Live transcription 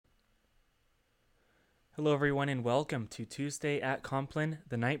Hello, everyone, and welcome to Tuesday at Compline,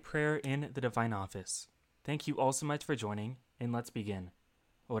 the night prayer in the Divine Office. Thank you all so much for joining, and let's begin.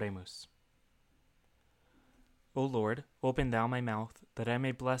 Oremus. O Lord, open thou my mouth, that I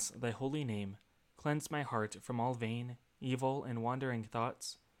may bless thy holy name. Cleanse my heart from all vain, evil, and wandering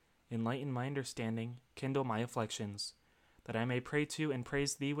thoughts. Enlighten my understanding, kindle my afflictions, that I may pray to and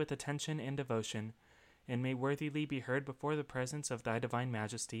praise thee with attention and devotion, and may worthily be heard before the presence of thy divine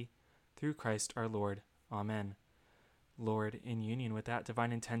majesty, through Christ our Lord. Amen. Lord, in union with that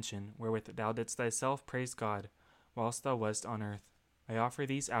divine intention wherewith thou didst thyself praise God, whilst thou wast on earth, I offer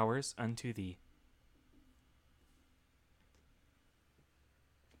these hours unto thee.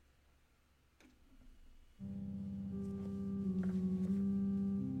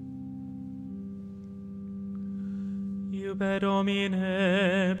 Iube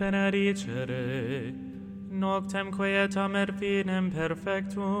Domine benedicere, noctem quietam et finem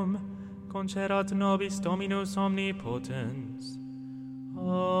perfectum, concedat nobis Dominus omnipotens.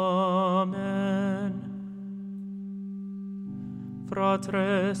 Amen.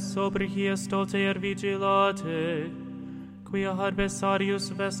 Fratres, sobrihies doter vigilate, quia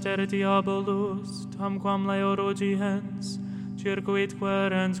adversarius vester diabolus, tamquam leo rogiens, circuit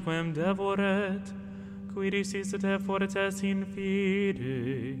querens quem devoret, quidis iste fortes in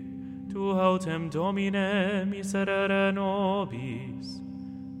fide, tu autem Domine miserere nobis.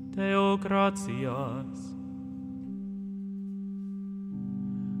 Deo gratias.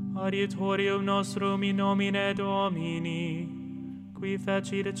 Adiutorium nostrum in nomine Domini, qui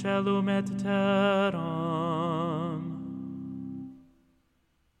fecit celum et terram.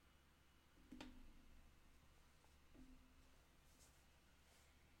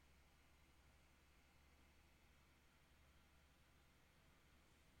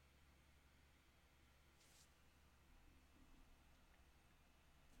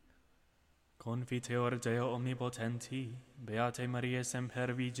 Confiteor Deo omnipotenti, Beate Maria semper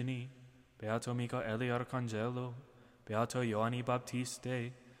Virgini, Beato Michaeli Arcangelo, Beato Ioanni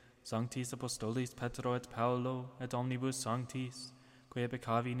Baptiste, Sanctis Apostolis Petro et Paulo, et omnibus sanctis, quae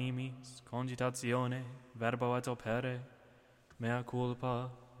peccavi nimis, cogitatione, verbo et opere, mea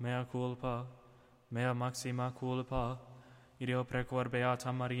culpa, mea maxima culpa, ideo precor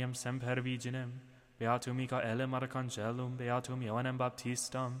Beata Mariam semper Virginem, Beatum Michaelem Arcangelum, Beatum Ioannem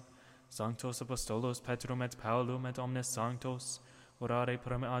Baptistam, Sanctos Apostolos Petrum et Paulum et omnes sanctos, orare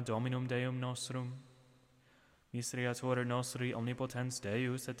pro mea Dominum Deum nostrum. Misereatur nostri omnipotens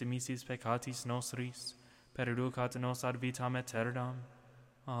Deus et dimissis peccatis nostris, perducat nos ad vitam aeternam.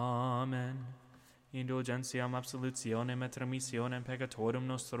 Amen. Indulgentiam absolutionem et remissionem peccatorum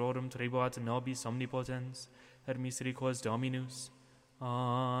nostrorum tribuat nobis omnipotens, et misericors Dominus.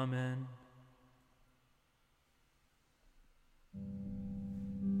 Amen.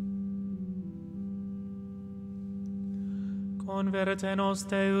 Converte nos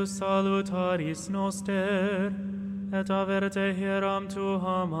Deus salutaris noster, et averte hieram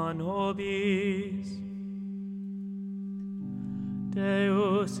tuam a nobis.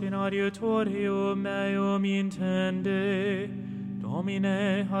 Deus in adiutorium meum intende,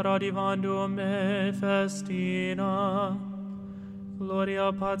 Domine adadivandum me festina.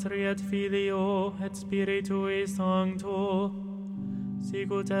 Gloria Patri et Filio et Spiritui Sancto,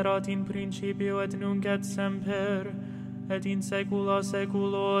 sicut erat in principio et nunc et semper, et in saecula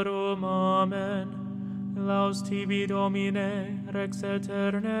saeculorum. Amen. Laus tibi, Domine, rex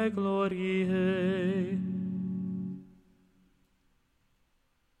aeterne gloriae.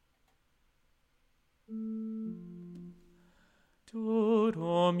 Tu,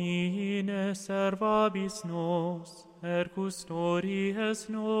 Domine, servabis nos, et custodies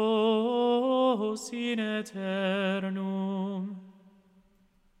nos in aeternum.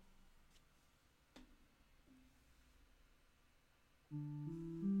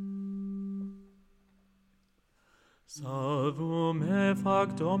 Salvum me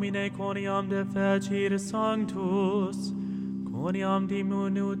fac Domine coniam defecit sanctus, coniam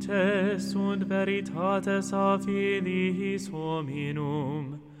diminute sunt veritates a filiis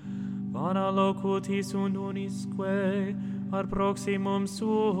hominum, vana locuti sunt unisque ad proximum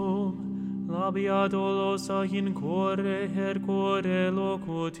suum, labia dolosa in core et core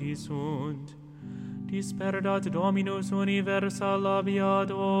locuti sunt. Disperdat Dominus universa labia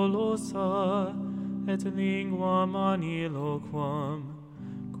dolosa, et linguam maniloquam,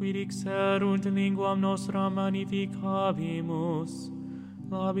 quid ixerunt linguam nostra magnificabimus,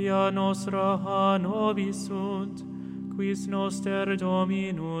 labia nostra a nobis sunt, quis noster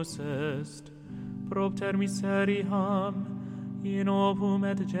Dominus est, propter miseriam, in opum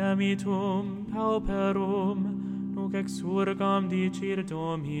et gemitum pauperum, nunc exurgam dicir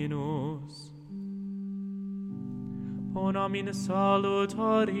Dominus. bonam in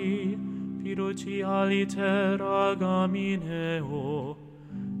salutari, fiducia aliter agamineo,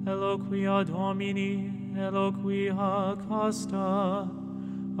 eloquia Domini, eloquia casta,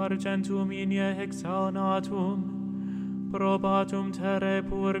 argentum inie hexaunatum, probatum terre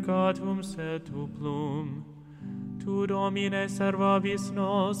purgatum setuplum. Tu Domine servavis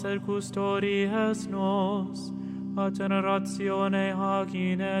nos et custodies nos, a generatione hac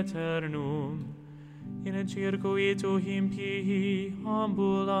in aeternum. In circuitu impii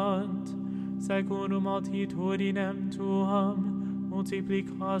ambulant, secundum altitudinem tuam,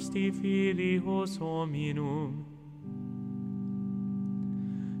 multiplicasti filios hominum.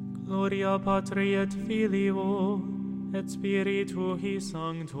 Gloria Patri et Filio, et Spiritui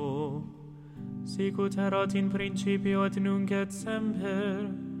Sancto, sicut erat in principio et nunc et semper,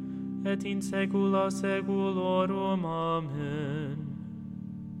 et in saecula saeculorum. Amen.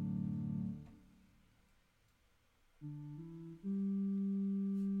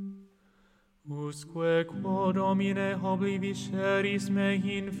 Usque quo Domine oblivisceris me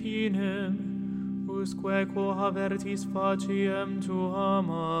in finem, usque quo avertis faciem tuam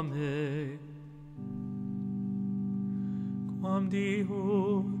a me. Quam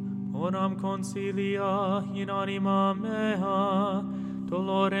diu, bonam consilia in anima mea,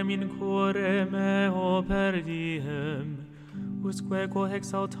 dolorem in cuore meo perdiem, usque quo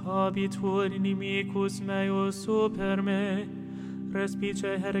exaltabitur inimicus meus super me,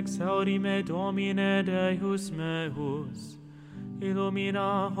 respice her exaudi me Domine Deus meus.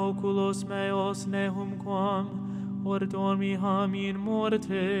 Illumina oculos meos nehumquam, or dormiham in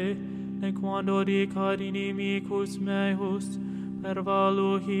morte, nequando dicat inimicus meus,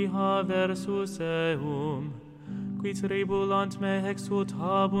 pervaluhi versus eum. Qui tribulant me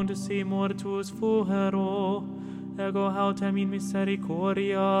exultabunt si mortus fuero, ego autem in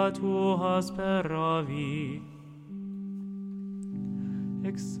misericordia tua speravi.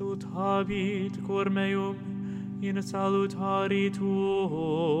 Exultavit cor meum in salutari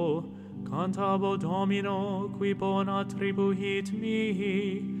tuo, cantabo Domino qui bona tribuit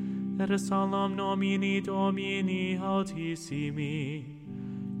mihi, et salam nomini Domini altissimi.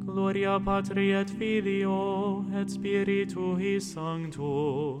 Gloria Patri et Filio et Spiritui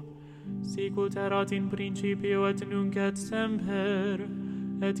Sancto, sicut erat in principio et nunc et semper,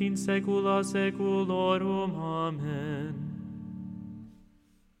 et in saecula saeculorum. Amen.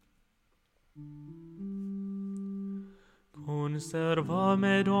 Conserva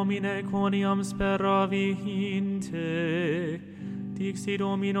me Domine quoniam speravi in te, dixi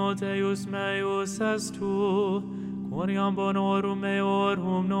Domino Deus meus est tu, quoniam bonorum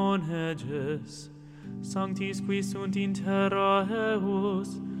meorum non eges. Sanctis qui sunt in terra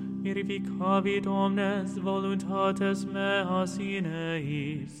eus, mirificavit omnes voluntates meas in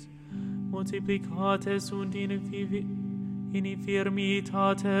eis. Multiplicate sunt in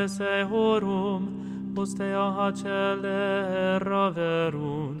infirmitates eorum, postea accelera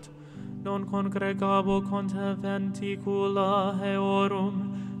verunt, non congregabo conteventicula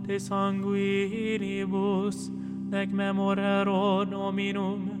eorum de sanguinibus, nec memorero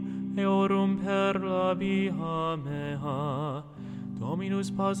nominum eorum per labia mea.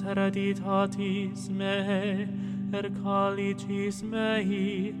 Dominus pars hereditatis me, calicis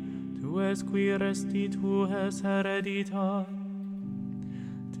mei, tu es qui restitues hereditas.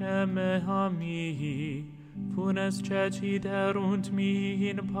 Temea mihi, funes ceciderunt mihi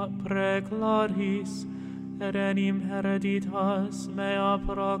in preclaris, et enim hereditas mea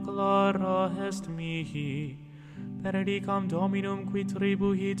proclara est mihi. Benedicam Dominum qui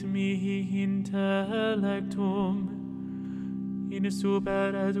tribuit mihi intellectum, in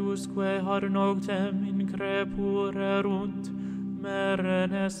super et usque ad noctem in crepurerunt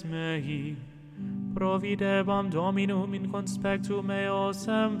merenes mei. Providebam Dominum in conspectu meo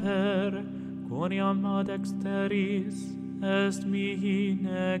semper, quoniam ad exteris est mihi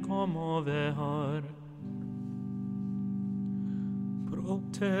ne commovear.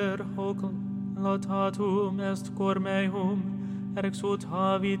 Propter hoc latatum est cor meum, et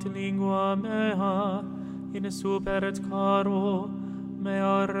exultavit lingua mea, in super et caro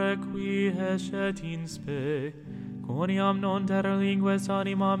mea requiescet in spe, quoniam non derlingues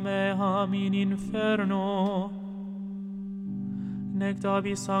anima meam in inferno, nec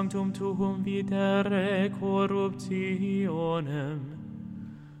dabi sanctum tuum videre corruptionem.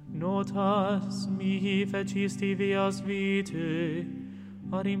 Notas mihi fecisti vias vitae,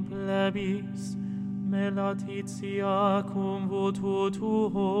 ad in plebis me latitia cum voto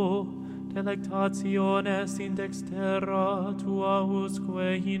tuo, delectationes in dexterra tua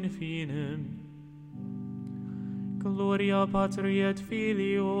usque in finem. Gloria Patri et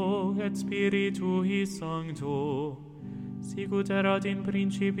Filio et Spiritui Sancto, sicut erat in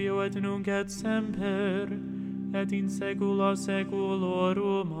principio et nunc et semper, et in saecula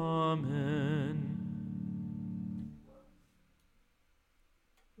saeculorum. Amen.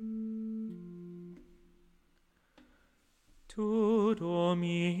 Tu,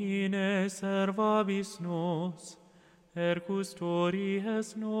 Domine, servabis nos,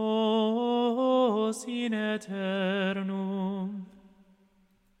 custories nos in aeternum.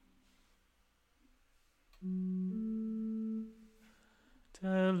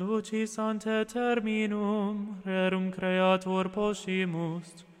 Te lucis ante terminum, rerum creator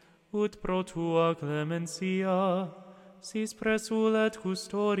poscimus, ut pro tua clementia, sis presul et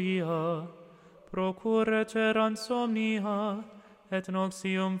custodia, procurrecerant somnia, et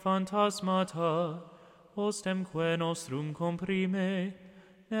noxium phantasmata, ostemque nostrum comprime,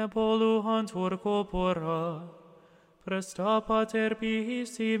 ne polluantur corpora. Presta pater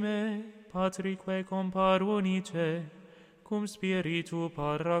pihissime, patrique compar unice, cum spiritu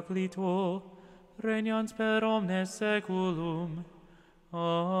paraclito, regnant per omnes saeculum.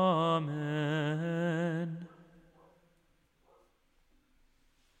 Amen.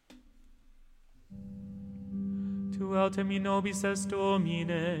 Tu autem in nobis est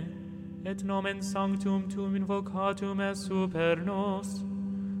Domine, et nomen sanctum tuum invocatum est super nos,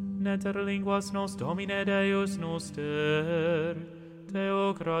 neter linguas nos Domine Deus noster,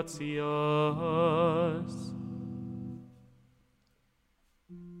 Deo gratias.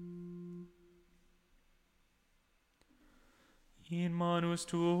 In manus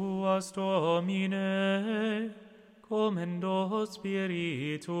tuas, Domine, commendo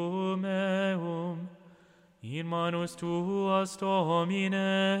spiritum meum. In manus tuas,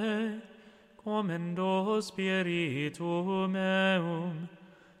 Domine, commendo spiritum meum.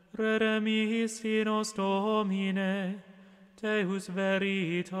 Redemissi nos, Domine, Deus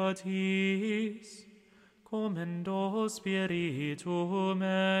veritatis. Commendo spiritum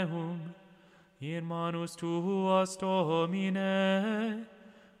meum. In manus tuas, Domine,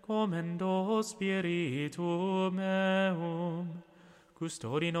 commendo spiritum meum.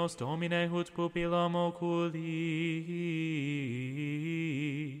 Custodi nos, Domine, ut pupillam oculi.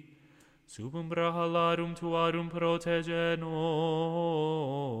 Sub umbra halarum tuarum protege nos.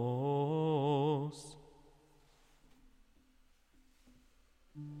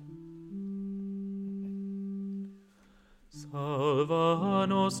 Salva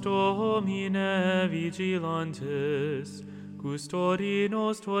nos, Domine, vigilantes, custodi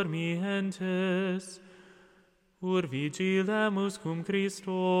nos dormientes, ur vigilemus cum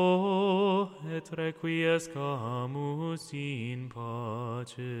Christo, et requiescamus in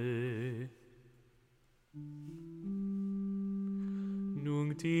pace.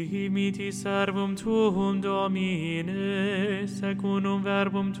 Nunc dimiti servum tuum, Domine, secundum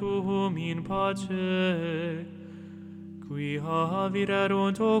verbum tuum in pace, qui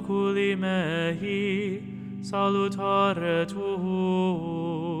havirerunt oculi mei, salutare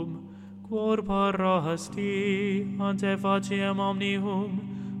tuum, quor parasti ante faciem omnium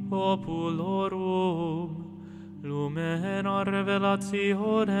populorum, lumena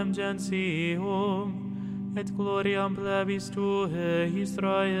revelationem gentium, et gloriam plebis tuae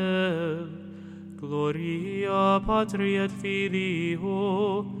Israel, gloria Patri et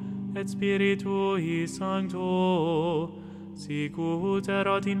Filio, et Spiritui Sancto, sicut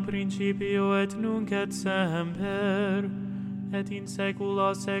erat in principio et nunc et semper, et in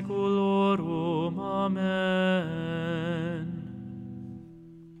saecula saeculorum. Amen.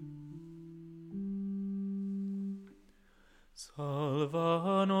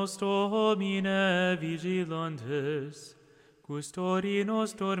 Salva nos, Domine, vigilantes, custodi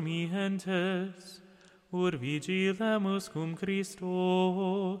nos dormientes, ur vigilemus cum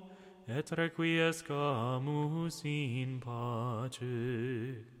Christo, et requiescamus in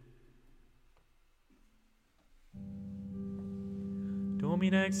pace.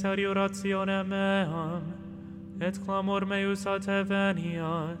 Domine, exaudi orationem meam, et clamor meus a te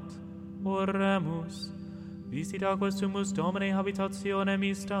veniat. Oremus. Visita questumus, Domine, habitationem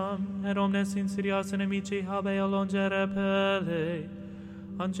istam, et omnes insidias inimici habeo longere pelle.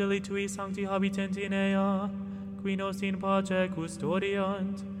 Angeli tui sancti habitent in ea, qui nos in pace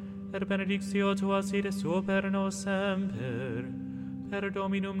custodiant, et benedictio tua side super nos semper, per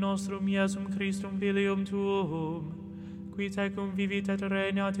Dominum nostrum Iesum Christum Filium tuum, qui tecum vivit et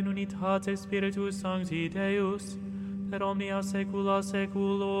regnat in unitate Spiritus Sancti Deus, per omnia saecula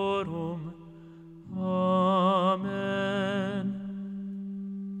saeculorum. Amen.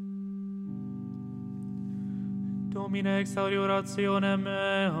 Domine, exaudi orationem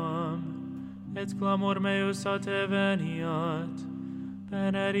meam, et clamor meus a te veniat.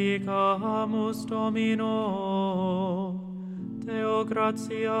 Benedicamus Domino, Deo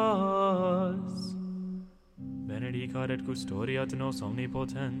gratias. Benedicat et custodiat nos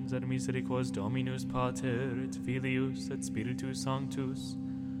omnipotens et misericors Dominus Pater et Filius et Spiritus Sanctus.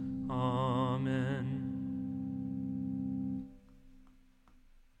 Amen.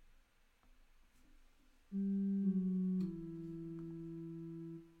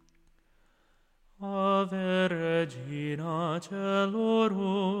 Ave Regina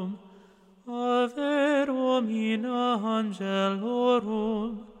Celorum, Ave Domina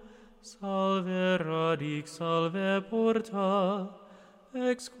Angelorum, Salve radix, salve porta,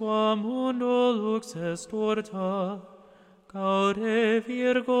 ex qua mundo lux est orta, Gaude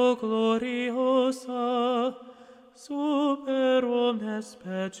Virgo gloriosa, super omnes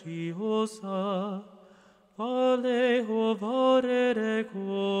speciosa, vale ovare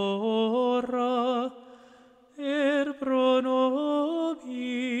decora, et pro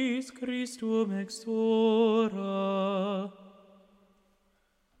nobis Christum exora.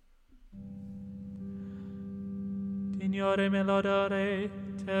 Dignare me laudare,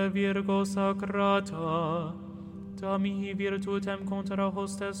 te Virgo sacrata, da mihi virtutem contra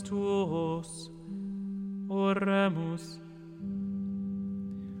hostes tuos. Oremus.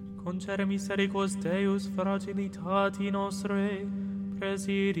 Concede misericors Deus fragilitati nostre,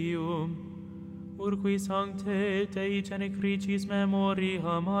 presidium, urqui sancte Dei genetricis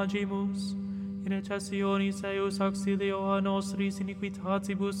memoria magimus, in excessionis eius auxilio a nostris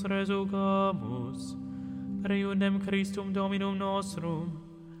iniquitatibus resugamus, per iundem Christum Dominum nostrum.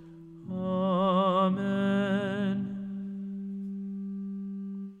 Amen.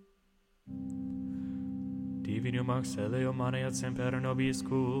 Divinum auxilium maneat semper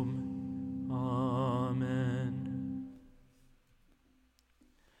nobiscum. Amen.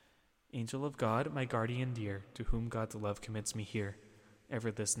 Angel of God, my guardian dear, to whom God's love commits me here, ever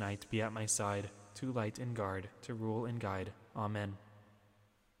this night be at my side, to light and guard, to rule and guide. Amen.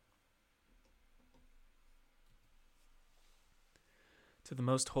 To the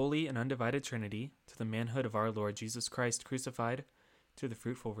most holy and undivided Trinity, to the manhood of our Lord Jesus Christ crucified, to the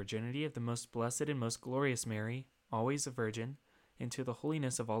fruitful virginity of the most blessed and most glorious Mary, always a virgin, and to the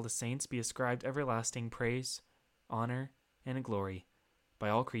holiness of all the saints be ascribed everlasting praise, honor, and glory by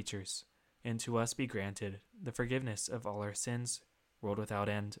all creatures, and to us be granted the forgiveness of all our sins, world without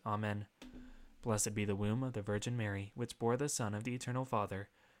end. Amen. Blessed be the womb of the Virgin Mary, which bore the Son of the Eternal Father,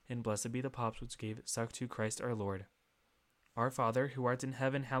 and blessed be the paps which gave suck to Christ our Lord. Our Father, who art in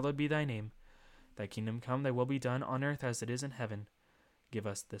heaven, hallowed be thy name. Thy kingdom come, thy will be done on earth as it is in heaven. Give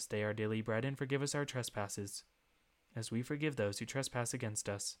us this day our daily bread, and forgive us our trespasses, as we forgive those who trespass against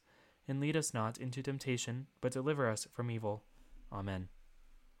us. And lead us not into temptation, but deliver us from evil. Amen.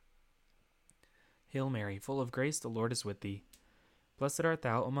 Hail Mary, full of grace, the Lord is with thee. Blessed art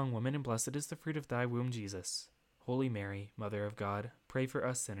thou among women, and blessed is the fruit of thy womb, Jesus. Holy Mary, Mother of God, pray for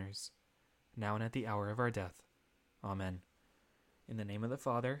us sinners, now and at the hour of our death. Amen. In the name of the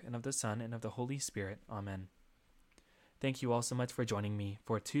Father, and of the Son, and of the Holy Spirit. Amen. Thank you all so much for joining me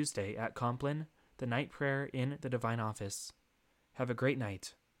for Tuesday at Compline, the night prayer in the Divine Office. Have a great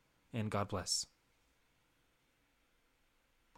night, and God bless.